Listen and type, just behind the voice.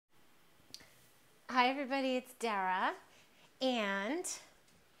Hi everybody, it's Dara, and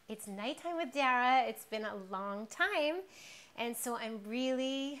it's nighttime with Dara. It's been a long time, and so I'm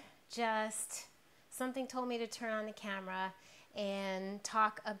really just, something told me to turn on the camera and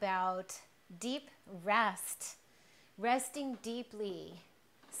talk about deep rest, resting deeply.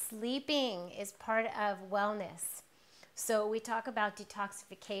 Sleeping is part of wellness. So we talk about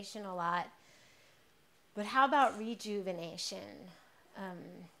detoxification a lot, but how about rejuvenation,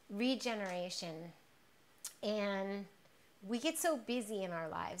 regeneration? And we get so busy in our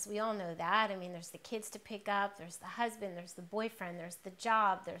lives. We all know that. I mean, there's the kids to pick up, there's the husband, there's the boyfriend, there's the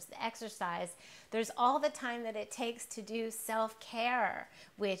job, there's the exercise. There's all the time that it takes to do self-care,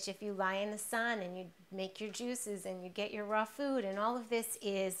 which if you lie in the sun and you make your juices and you get your raw food, and all of this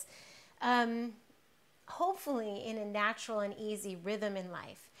is hopefully in a natural and easy rhythm in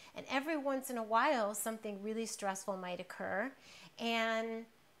life. And every once in a while, something really stressful might occur, and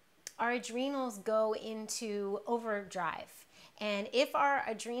our adrenals go into overdrive. And if our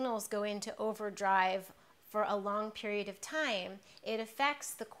adrenals go into overdrive for a long period of time, it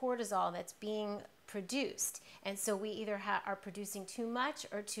affects the cortisol that's being produced. And so we either are producing too much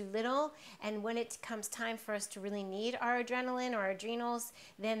or too little. And when it comes time for us to really need our adrenaline or our adrenals,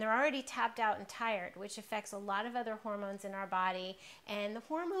 then they're already tapped out and tired, which affects a lot of other hormones in our body. And the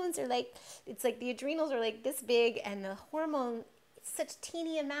hormones are like, it's like the adrenals are like this big, and the hormone, such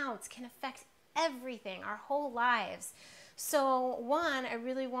teeny amounts, can affect everything, our whole lives. So one, I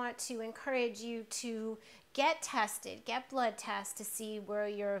really want to encourage you to get tested, get blood tests to see where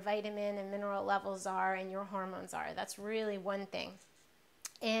your vitamin and mineral levels are and your hormones are. That's really one thing.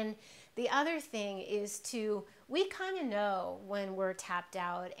 And the other thing is we kind of know when we're tapped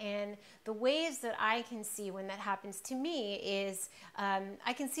out, and the ways that I can see when that happens to me is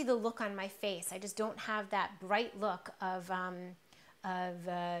I can see the look on my face. I just don't have that bright look of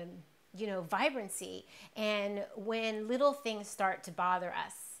vibrancy. And when little things start to bother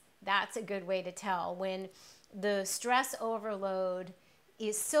us, that's a good way to tell. When the stress overload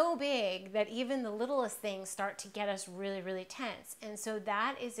is so big that even the littlest things start to get us really, really tense. And so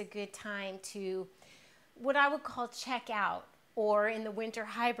that is a good time to, what I would call, check out, or in the winter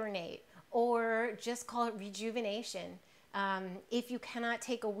hibernate, or just call it rejuvenation. If you cannot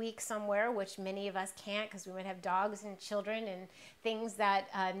take a week somewhere, which many of us can't because we might have dogs and children and things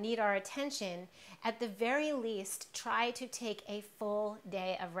that need our attention, at the very least, try to take a full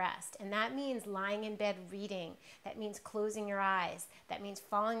day of rest. And that means lying in bed reading. That means closing your eyes. That means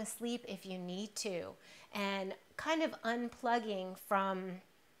falling asleep if you need to. And kind of unplugging from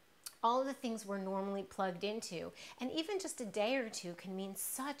all the things we're normally plugged into. And even just a day or two can mean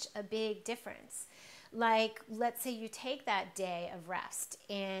such a big difference. Like, let's say you take that day of rest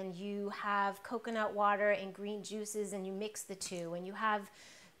and you have coconut water and green juices and you mix the two, and you have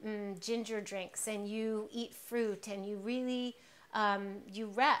ginger drinks and you eat fruit, and you really, you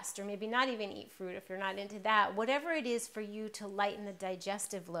rest, or maybe not even eat fruit if you're not into that. Whatever it is for you to lighten the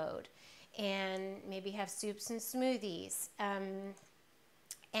digestive load, and maybe have soups and smoothies,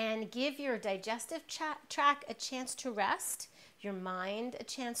 and give your digestive tract a chance to rest, your mind a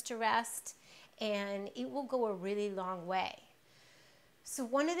chance to rest, and it will go a really long way. So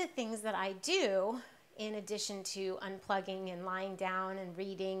one of the things that I do, in addition to unplugging and lying down and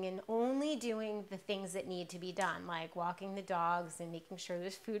reading and only doing the things that need to be done, like walking the dogs and making sure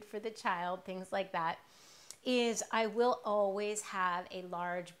there's food for the child, things like that, is I will always have a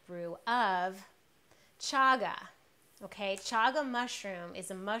large brew of chaga. Okay, chaga mushroom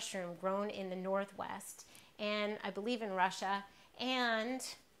is a mushroom grown in the Northwest, and I believe in Russia, and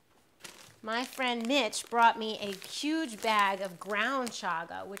my friend Mitch brought me a huge bag of ground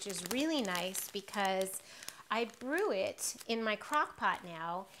chaga, which is really nice because I brew it in my crock pot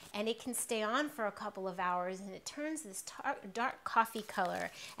now, and it can stay on for a couple of hours, and it turns this dark coffee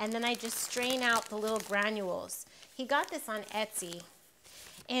color, and then I just strain out the little granules. He got this on Etsy.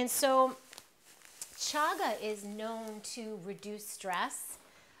 And so chaga is known to reduce stress,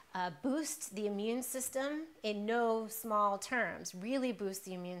 boost the immune system in no small terms, really boost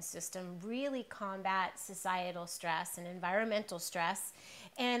the immune system, really combat societal stress and environmental stress.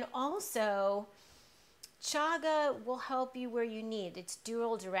 And also, chaga will help you where you need. It's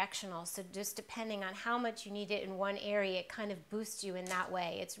dual directional, so just depending on how much you need it in one area, it kind of boosts you in that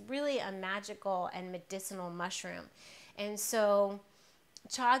way. It's really a magical and medicinal mushroom. And so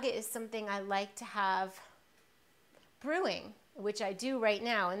chaga is something I like to have brewing, which I do right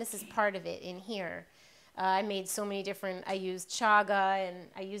now, and this is part of it in here. I made so many different, I used chaga, and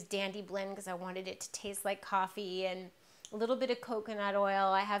I used Dandy Blend because I wanted it to taste like coffee, and a little bit of coconut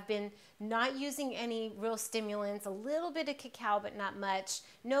oil. I have been not using any real stimulants, a little bit of cacao, but not much.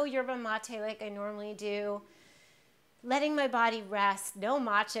 No yerba mate like I normally do. Letting my body rest, no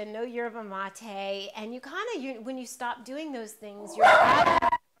matcha, no yerba mate. And you kind of, when you stop doing those things, your body,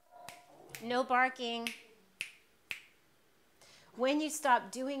 no barking. When you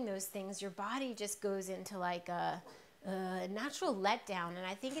stop doing those things, your body just goes into like a natural letdown. And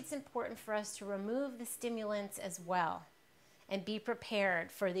I think it's important for us to remove the stimulants as well and be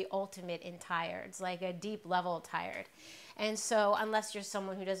prepared for the ultimate in tired's, like a deep level tired. And so unless you're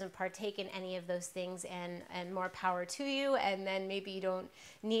someone who doesn't partake in any of those things, and more power to you, and then maybe you don't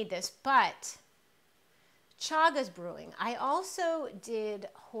need this. But Chaga's brewing. I also did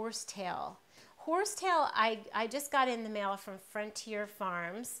horsetail. Horsetail, I just got in the mail from Frontier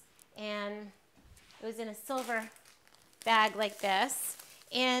Farms, and it was in a silver bag like this.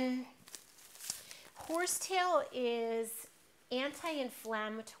 And horsetail is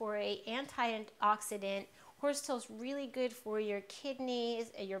anti-inflammatory, antioxidant. Horsetail is really good for your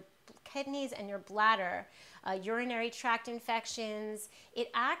kidneys and your bladder, urinary tract infections.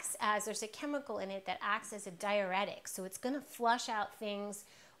 It acts as, there's a chemical in it that acts as a diuretic, so it's going to flush out things,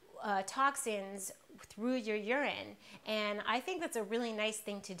 toxins through your urine. And I think that's a really nice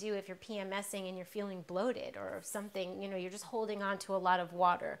thing to do if you're PMSing and you're feeling bloated or something, you know, you're just holding on to a lot of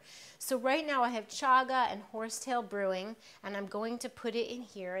water. So right now I have chaga and horsetail brewing, and I'm going to put it in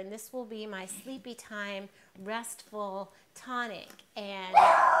here, and this will be my sleepy time restful tonic. And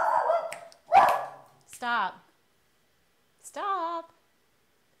stop.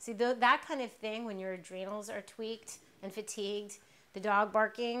 See, that kind of thing, when your adrenals are tweaked and fatigued, the dog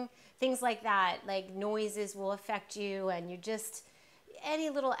barking, things like that, like noises will affect you, and you just, any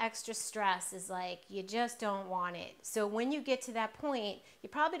little extra stress is like, you just don't want it. So when you get to that point, you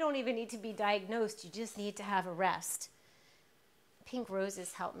probably don't even need to be diagnosed, you just need to have a rest. Pink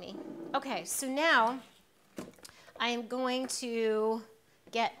roses help me. Okay, so now I am going to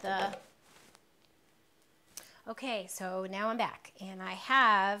get the, okay, so now I'm back, and I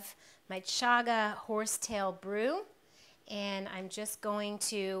have my chaga horsetail brew. And I'm just going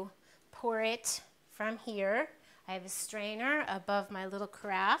to pour it from here. I have a strainer above my little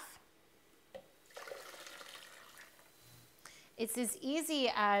carafe. It's as easy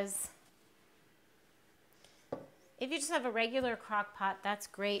as, if you just have a regular crock pot, that's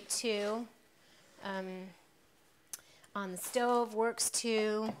great too. On the stove works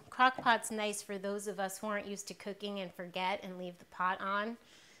too. Crock pot's nice for those of us who aren't used to cooking and forget and leave the pot on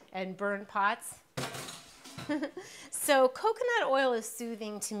and burn pots. So coconut oil is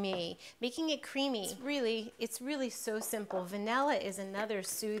soothing to me, making it creamy. It's really so simple. Vanilla is another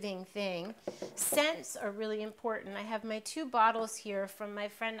soothing thing. Scents are really important. I have my 2 bottles here from my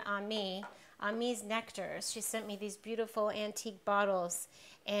friend Ami's Nectars. She sent me these beautiful antique bottles,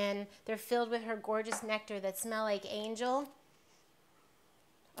 and they're filled with her gorgeous nectar that smell like angel.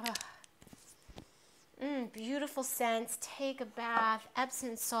 Beautiful scents. Take a bath,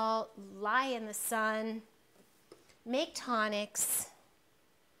 Epsom salt, lie in the sun. Make tonics.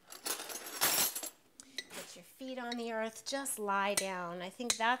 Put your feet on the earth. Just lie down. I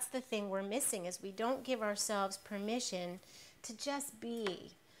think that's the thing we're missing, is we don't give ourselves permission to just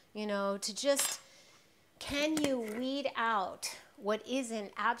be. You know, to just, can you weed out what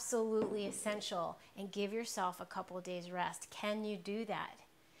isn't absolutely essential and give yourself a couple of days rest? Can you do that?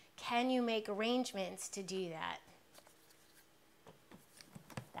 Can you make arrangements to do that?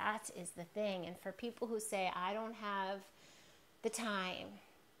 That is the thing. And for people who say, I don't have the time,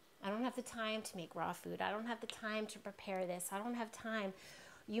 I don't have the time to make raw food, I don't have the time to prepare this, I don't have time,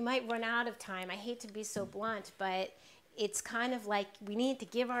 you might run out of time. I hate to be so blunt, but it's kind of like we need to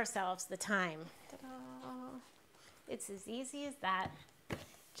give ourselves the time. Ta-da. It's as easy as that.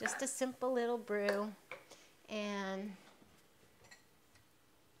 Just a simple little brew. And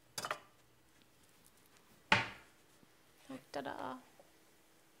ta-da.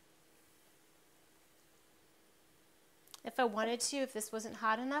 If I wanted to, if this wasn't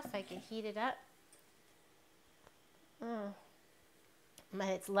hot enough, I could heat it up. But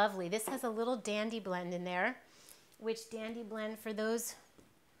it's lovely. This has a little Dandy Blend in there, which Dandy Blend, for those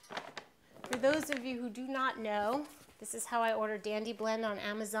of you who do not know, this is how I order Dandy Blend on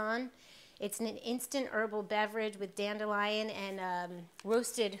Amazon. It's an instant herbal beverage with dandelion and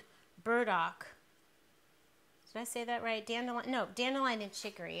roasted burdock. Did I say that right? Dandelion and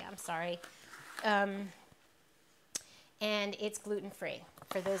chicory. I'm sorry. And it's gluten-free,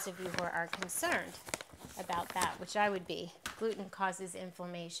 for those of you who are concerned about that, which I would be. Gluten causes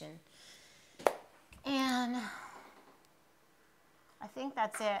inflammation. And I think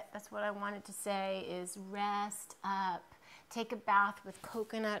that's it. That's what I wanted to say, is rest up. Take a bath with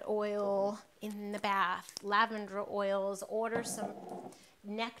coconut oil in the bath, lavender oils, order some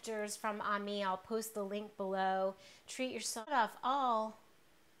nectars from Ami. I'll post the link below. Treat yourself.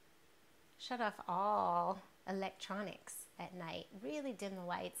 Shut off all electronics at night. Really dim the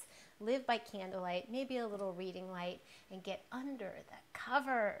lights. Live by candlelight, maybe a little reading light, and get under the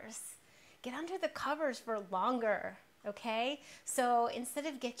covers. Get under the covers for longer, okay? So instead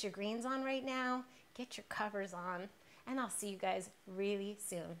of get your greens on right now, get your covers on. And I'll see you guys really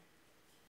soon.